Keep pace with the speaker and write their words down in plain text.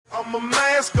I'ma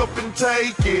mask up and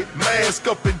take it, mask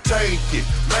up and take it,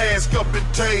 mask up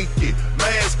and take it,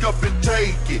 mask up and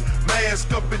take it,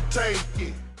 mask up and take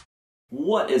it.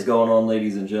 What is going on,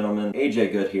 ladies and gentlemen?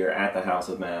 AJ Good here at the House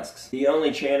of Masks, the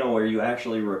only channel where you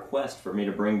actually request for me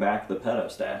to bring back the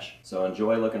pedo stash. So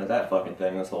enjoy looking at that fucking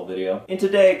thing this whole video. And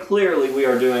today, clearly, we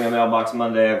are doing a Mailbox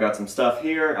Monday. I've got some stuff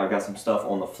here, I've got some stuff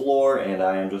on the floor, and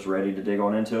I am just ready to dig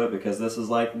on into it because this is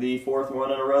like the fourth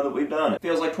one in a row that we've done. It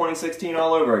feels like 2016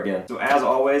 all over again. So as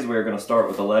always, we're going to start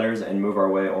with the letters and move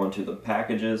our way onto the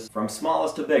packages from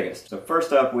smallest to biggest. So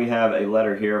first up, we have a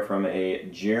letter here from a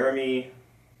Jeremy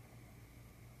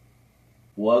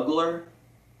Wugler.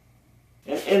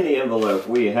 And in the envelope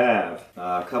we have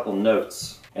a couple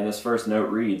notes. And this first note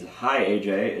reads, "Hi AJ,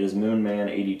 it is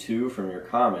Moonman82 from your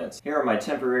comments. Here are my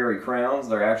temporary crowns.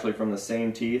 They're actually from the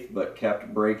same teeth but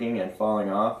kept breaking and falling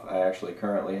off. I actually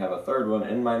currently have a third one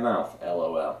in my mouth,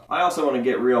 LOL. I also want to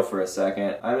get real for a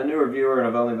second. I'm a newer viewer and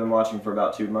I've only been watching for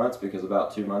about 2 months because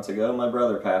about 2 months ago my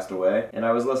brother passed away. And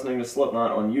I was listening to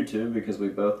Slipknot on YouTube because we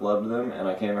both loved them, and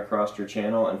I came across your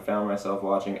channel and found myself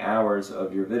watching hours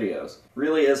of your videos.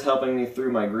 Really is helping me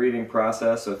through my grieving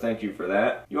process, so thank you for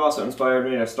that. You also inspired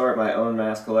me to start my own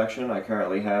mask collection. I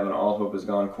currently have an All Hope Is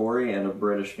Gone Corey and a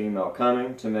British female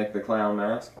coming to make the clown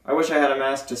mask. I wish I had a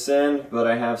mask to send, but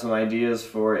I have some ideas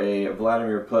for a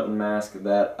Vladimir Putin mask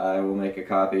that I will make a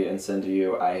copy and send to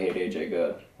you. I hate AJ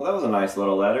Good." Well, that was a nice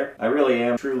little letter. I really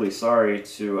am truly sorry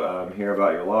to hear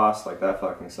about your loss. Like, that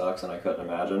fucking sucks and I couldn't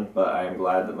imagine, but I am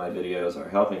glad that my videos are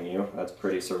helping you. That's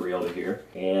pretty surreal to hear.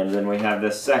 And then we have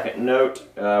this second note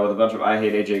with a bunch of I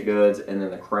hate AJ Goods and then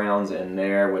the crowns in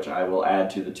there, which I will add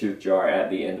to the tooth jar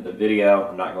at the end of the video.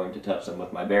 I'm not going to touch them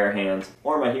with my bare hands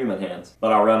or my human hands,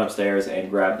 but I'll run upstairs and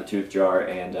grab the tooth jar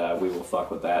and we will fuck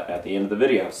with that at the end of the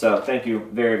video. So thank you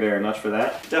very, very much for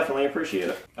that. Definitely appreciate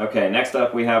it. Okay, next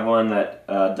up we have one that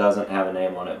doesn't have a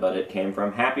name on it, but it came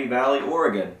from Happy Valley,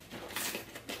 Oregon.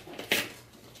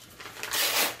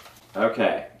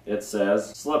 Okay, it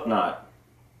says Slipknot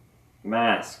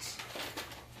masks,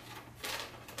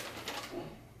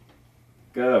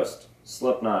 Ghost,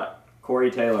 Slipknot, Corey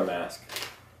Taylor mask.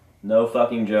 No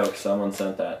fucking joke, someone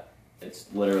sent that. It's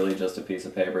literally just a piece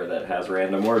of paper that has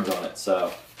random words on it,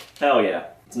 so hell yeah.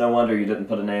 It's no wonder you didn't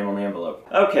put a name on the envelope.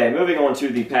 Okay, moving on to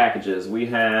the packages. We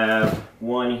have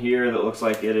one here that looks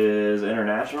like it is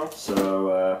international,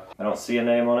 so I don't see a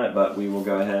name on it, but we will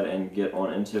go ahead and get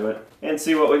on into it and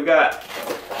see what we've got.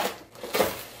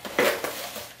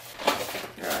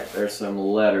 There's some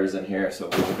letters in here, so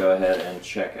we will go ahead and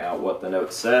check out what the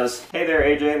note says. Hey there,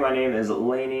 AJ. My name is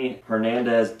Laney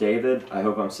Hernandez David. I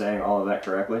hope I'm saying all of that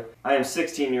correctly. I am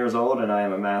 16 years old and I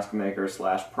am a mask maker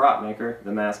slash prop maker.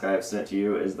 The mask I have sent to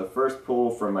you is the first pull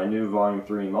from my new Volume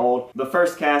 3 mold. The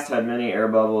first cast had many air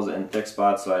bubbles and thick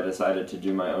spots, so I decided to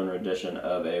do my own rendition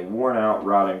of a worn out,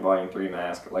 rotting Volume 3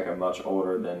 mask, like a much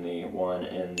older than the one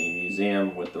in the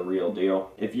museum with the real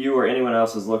deal. If you or anyone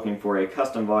else is looking for a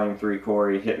custom Volume 3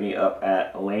 Corey, hit me up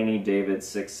at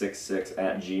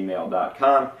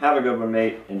laneydavid666@gmail.com. Have a good one,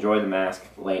 mate. Enjoy the mask,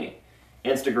 Laney.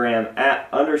 Instagram at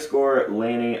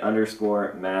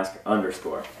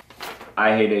 _Laney_mask_.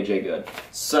 I hate AJ Good.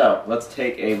 So let's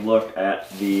take a look at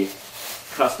the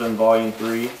custom Volume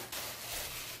 3.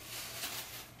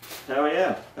 Hell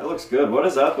yeah, that looks good. What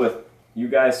is up with you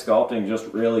guys sculpting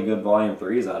just really good Volume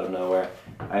 3s out of nowhere?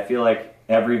 I feel like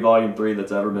every Volume 3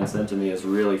 that's ever been sent to me is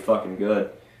really fucking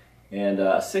good. And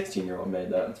a 16-year-old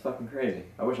made that. That's fucking crazy.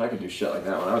 I wish I could do shit like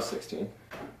that when I was 16.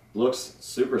 Looks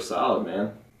super solid,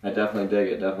 man. I definitely dig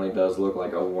it. Definitely does look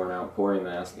like a worn-out Corey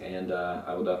mask, and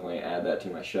I will definitely add that to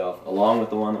my shelf, along with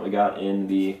the one that we got in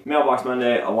the Mailbox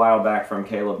Monday a while back from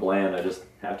Caleb Bland. I just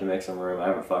have to make some room. I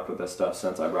haven't fucked with this stuff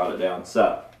since I brought it down.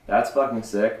 So, that's fucking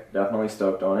sick. Definitely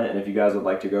stoked on it, and if you guys would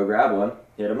like to go grab one,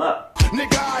 hit him up.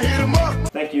 Nigga, I hit him up.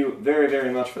 Thank you very,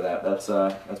 very much for that. That's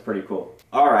pretty cool.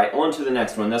 Alright, on to the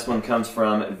next one. This one comes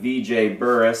from VJ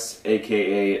Burris,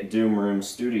 aka Doom Room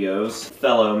Studios,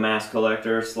 fellow mask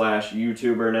collector slash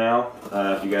YouTuber now.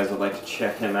 If you guys would like to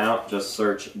check him out, just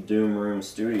search Doom Room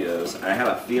Studios. I have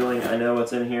a feeling I know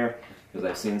what's in here, because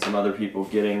I've seen some other people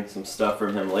getting some stuff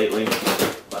from him lately.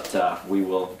 But we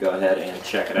will go ahead and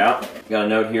check it out. Got a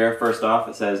note here. First off,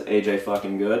 it says AJ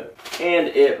fucking good. And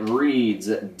it reads,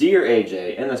 "Dear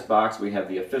AJ, in this box we have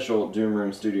the official Doom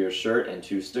Room Studios shirt and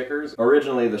 2 stickers.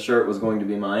 Originally the shirt was going to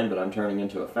be mine, but I'm turning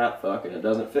into a fat fuck and it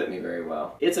doesn't fit me very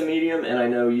well. It's a medium and I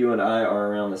know you and I are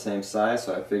around the same size,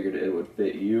 so I figured it would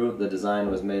fit you. The design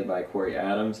was made by Corey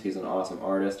Adams. He's an awesome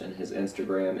artist and his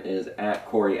Instagram is at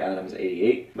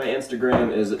CoreyAdams88. My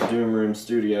Instagram is Doom Room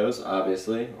Studios,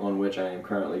 obviously, on which I am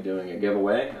currently currently doing a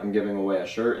giveaway. I'm giving away a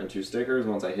shirt and 2 stickers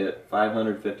once I hit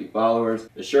 550 followers.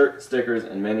 The shirt, stickers,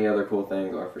 and many other cool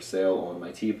things are for sale on my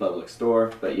TeePublic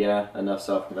store. But yeah, enough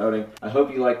self-promoting. I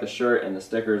hope you like the shirt and the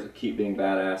stickers. Keep being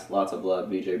badass. Lots of love,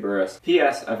 BJ Burris.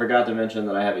 P.S. I forgot to mention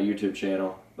that I have a YouTube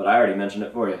channel, but I already mentioned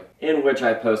it for you, in which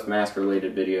I post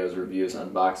mask-related videos, reviews,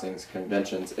 unboxings,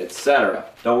 conventions, etc.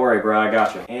 Don't worry, bro, I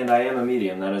got you. And I am a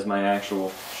medium. That is my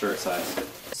actual shirt size.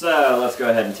 So let's go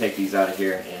ahead and take these out of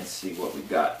here and see what we've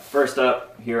got. First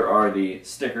up, here are the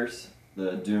stickers,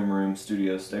 the Doom Room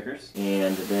Studio stickers.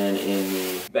 And then in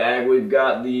the bag, we've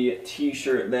got the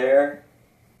t-shirt there,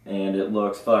 and it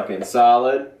looks fucking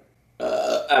solid.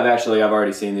 I've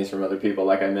already seen these from other people,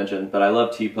 like I mentioned, but I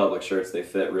love TeePublic shirts. They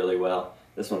fit really well.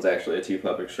 This one's actually a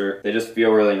TeePublic shirt. They just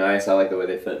feel really nice. I like the way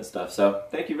they fit and stuff. So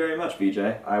thank you very much,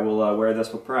 BJ. I will wear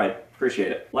this with pride.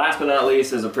 Appreciate it. Last but not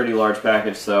least is a pretty large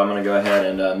package, so I'm going to go ahead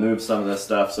and move some of this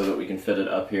stuff so that we can fit it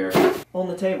up here on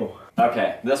the table.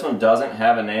 Okay, this one doesn't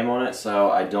have a name on it,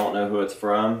 so I don't know who it's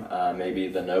from. Maybe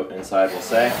the note inside will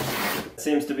say. It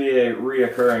seems to be a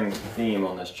reoccurring theme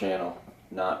on this channel,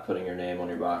 not putting your name on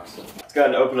your box. Let's go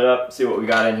ahead and open it up, see what we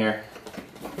got in here.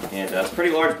 And it's a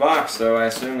pretty large box, so I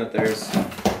assume that there's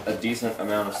a decent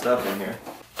amount of stuff in here.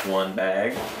 One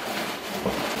bag,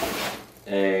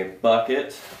 a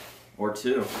bucket, or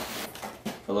 2,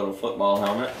 a little football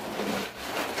helmet,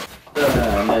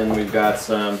 and then we've got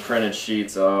some printed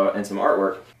sheets and some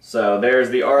artwork. So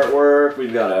there's the artwork,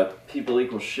 we've got a people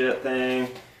equal shit thing,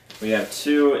 we have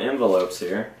 2 envelopes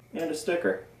here, and a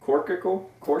sticker. Cork cycle?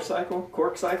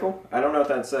 I don't know what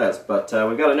that says, but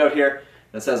we've got a note here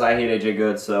that says I hate AJ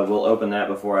Good, so we'll open that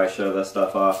before I show this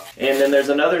stuff off. And then there's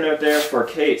another note there for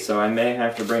Kate, so I may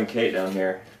have to bring Kate down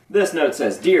here. This note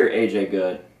says, Dear AJ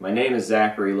Good, my name is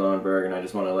Zachary Lowenberg, and I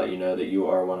just want to let you know that you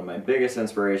are one of my biggest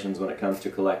inspirations when it comes to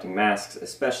collecting masks,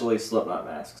 especially Slipknot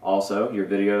masks. Also, your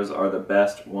videos are the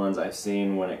best ones I've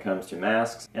seen when it comes to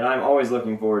masks, and I'm always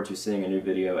looking forward to seeing a new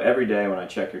video every day when I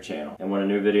check your channel. And when a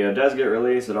new video does get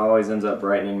released, it always ends up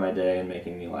brightening my day and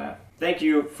making me laugh. Thank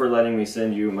you for letting me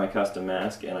send you my custom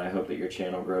mask, and I hope that your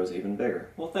channel grows even bigger.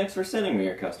 Well, thanks for sending me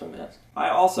your custom mask. I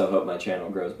also hope my channel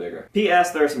grows bigger.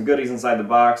 P.S. There are some goodies inside the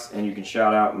box, and you can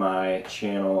shout out my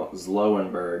channel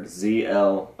Zlowenberg,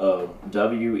 Z-L-O-W-E-N-B-E-R-G.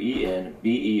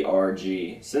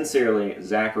 Sincerely,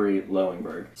 Zachary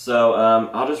Lowenberg. So,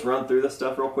 I'll just run through this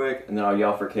stuff real quick, and then I'll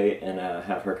yell for Kate and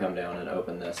have her come down and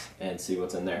open this and see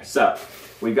what's in there. So,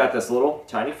 we've got this little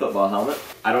tiny football helmet.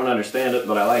 I don't understand it,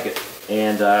 but I like it.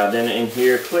 And then in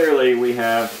here, clearly, we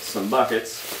have some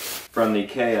buckets from the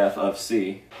KF of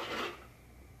C.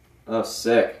 Oh,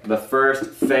 sick. The first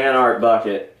fan art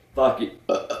bucket. Fuck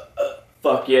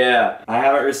yeah. I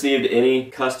haven't received any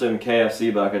custom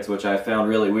KFC buckets, which I found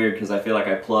really weird because I feel like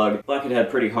I plug Buckethead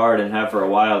pretty hard and have for a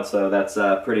while, so that's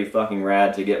pretty fucking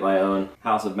rad to get my own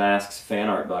House of Masks fan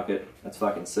art bucket. That's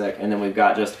fucking sick. And then we've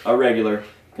got just a regular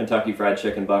Kentucky Fried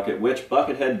Chicken bucket, which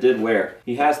Buckethead did wear.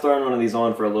 He has thrown one of these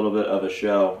on for a little bit of a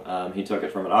show. He took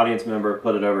it from an audience member,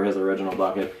 put it over his original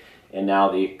bucket, and now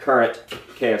the current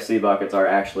KFC buckets are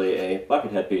actually a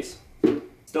Buckethead piece.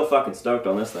 Still fucking stoked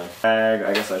on this thing.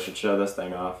 I guess I should show this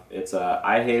thing off. It's a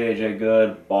I Hate AJ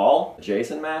Good ball,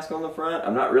 Jason mask on the front.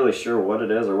 I'm not really sure what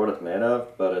it is or what it's made of,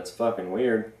 but it's fucking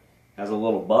weird. Has a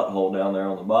little butthole down there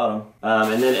on the bottom.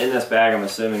 And then in this bag, I'm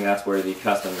assuming that's where the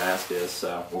custom mask is,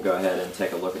 so we'll go ahead and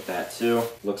take a look at that too.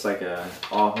 Looks like a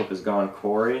All Hope Is Gone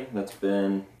Corey that's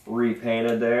been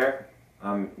repainted there.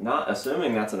 I'm not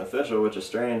assuming that's an official, which is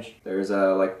strange. There's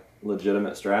like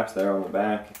legitimate straps there on the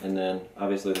back, and then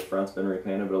obviously the front's been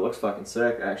repainted, but it looks fucking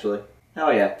sick, actually.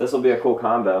 Hell yeah, this will be a cool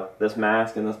combo. This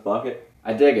mask and this bucket.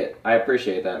 I dig it. I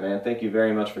appreciate that, man. Thank you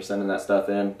very much for sending that stuff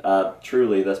in.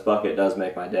 Truly, this bucket does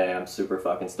make my day. I'm super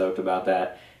fucking stoked about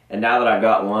that. And now that I've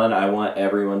got one, I want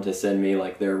everyone to send me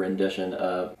like their rendition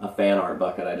of a fan art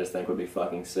bucket. I just think would be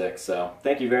fucking sick. So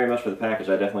thank you very much for the package.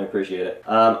 I definitely appreciate it.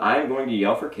 I'm going to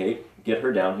yell for Kate, get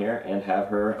her down here, and have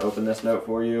her open this note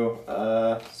for you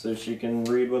so she can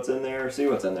read what's in there or see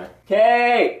what's in there.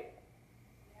 Kate!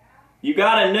 You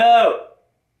got a note!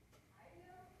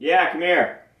 Yeah, come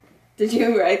here. Did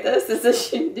you write this?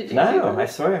 Did you No, I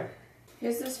swear.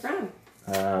 Who's this from?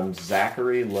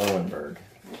 Zachary Lowenberg.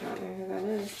 I don't know who that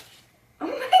is. Oh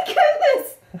my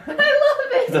goodness! I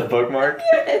love it! It's a bookmark?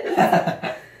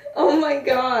 Yes. Oh my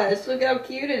gosh, look how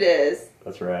cute it is.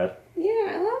 That's rad.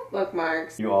 Yeah, I love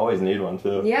bookmarks. You always need one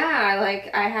too. Yeah,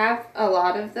 I have a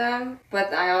lot of them,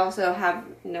 but I also have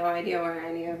no idea where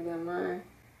any of them are.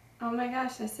 Oh my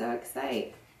gosh, I'm so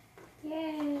excited.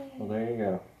 Yay! Well, there you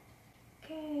go.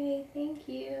 Okay, thank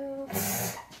you.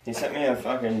 He sent me a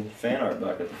fucking fan art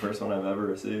bucket, the first one I've ever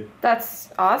received. That's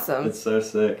awesome. It's so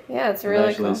sick. Yeah, it's I'm really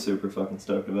actually cool. super fucking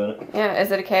stoked about it. Yeah,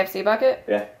 is it a KFC bucket?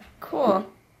 Yeah. Cool.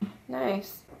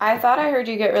 Nice. I thought I heard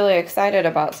you get really excited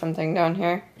about something down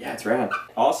here. Yeah, it's rad.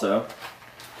 Also,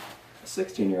 a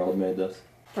 16-year-old made this.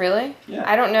 Really? Yeah.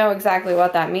 I don't know exactly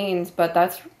what that means, but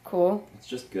that's cool. It's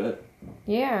just good.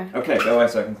 Yeah. Okay, go away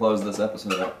so I can close this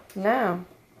episode up. No.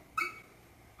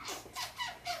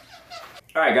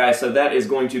 Alright guys, so that is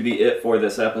going to be it for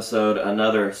this episode.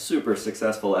 Another super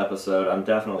successful episode. I'm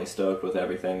definitely stoked with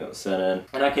everything that was sent in.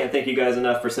 And I can't thank you guys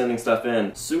enough for sending stuff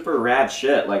in. Super rad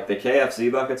shit. Like, the KFC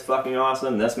bucket's fucking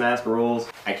awesome. This mask rules.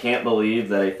 I can't believe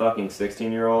that a fucking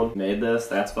 16-year-old made this.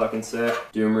 That's fucking sick.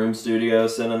 Doom Room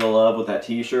Studios sending the love with that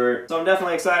t-shirt. So I'm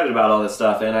definitely excited about all this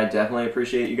stuff, and I definitely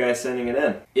appreciate you guys sending it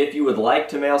in. If you would like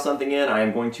to mail something in, I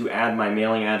am going to add my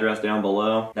mailing address down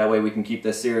below. That way we can keep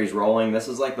this series rolling. This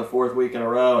is like the 4th week in a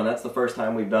row, and that's the first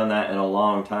time we've done that in a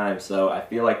long time, so I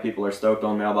feel like people are stoked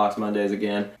on Mailbox Mondays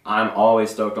again. I'm always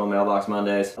stoked on Mailbox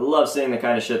Mondays. I love seeing the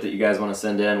kind of shit that you guys want to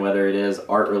send in, whether it is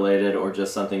art related or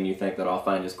just something you think that I'll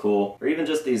find is cool, or even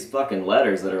just these fucking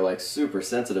letters that are like super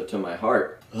sensitive to my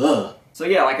heart. Ugh. So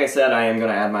yeah, like I said, I am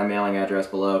going to add my mailing address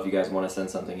below. If you guys want to send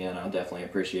something in, I'll definitely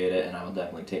appreciate it, and I will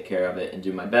definitely take care of it and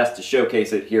do my best to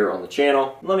showcase it here on the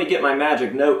channel. Let me get my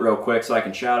magic note real quick so I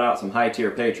can shout out some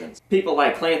high-tier patrons. People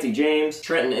like Clancy James,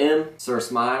 Trenton M, Sir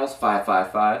Smiles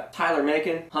 555, Tyler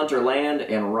Macon, Hunter Land,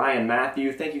 and Ryan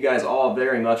Matthew. Thank you guys all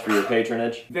very much for your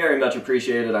patronage. Very much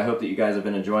appreciated. I hope that you guys have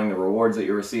been enjoying the rewards that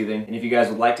you're receiving. And if you guys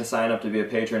would like to sign up to be a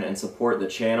patron and support the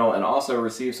channel and also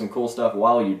receive some cool stuff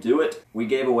while you do it, we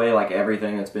gave away like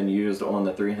everything that's been used on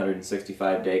the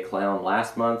 365-day clown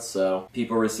last month, so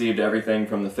people received everything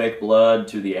from the fake blood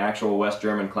to the actual West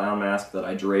German clown mask that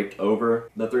I draped over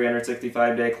the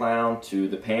 365-day clown, to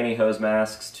the pantyhose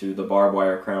masks, to the barbed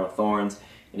wire crown of thorns.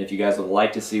 And if you guys would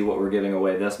like to see what we're giving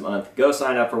away this month, go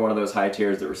sign up for one of those high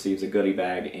tiers that receives a goodie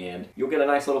bag, and you'll get a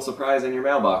nice little surprise in your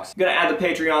mailbox. I'm gonna add the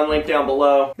Patreon link down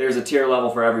below. There's a tier level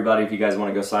for everybody if you guys want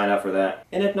to go sign up for that.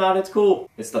 And if not, it's cool.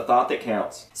 It's the thought that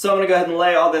counts. So I'm gonna go ahead and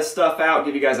lay all this stuff out,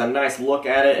 give you guys a nice look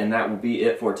at it, and that will be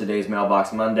it for today's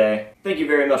Mailbox Monday. Thank you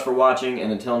very much for watching,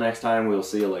 and until next time, we'll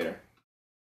see you later.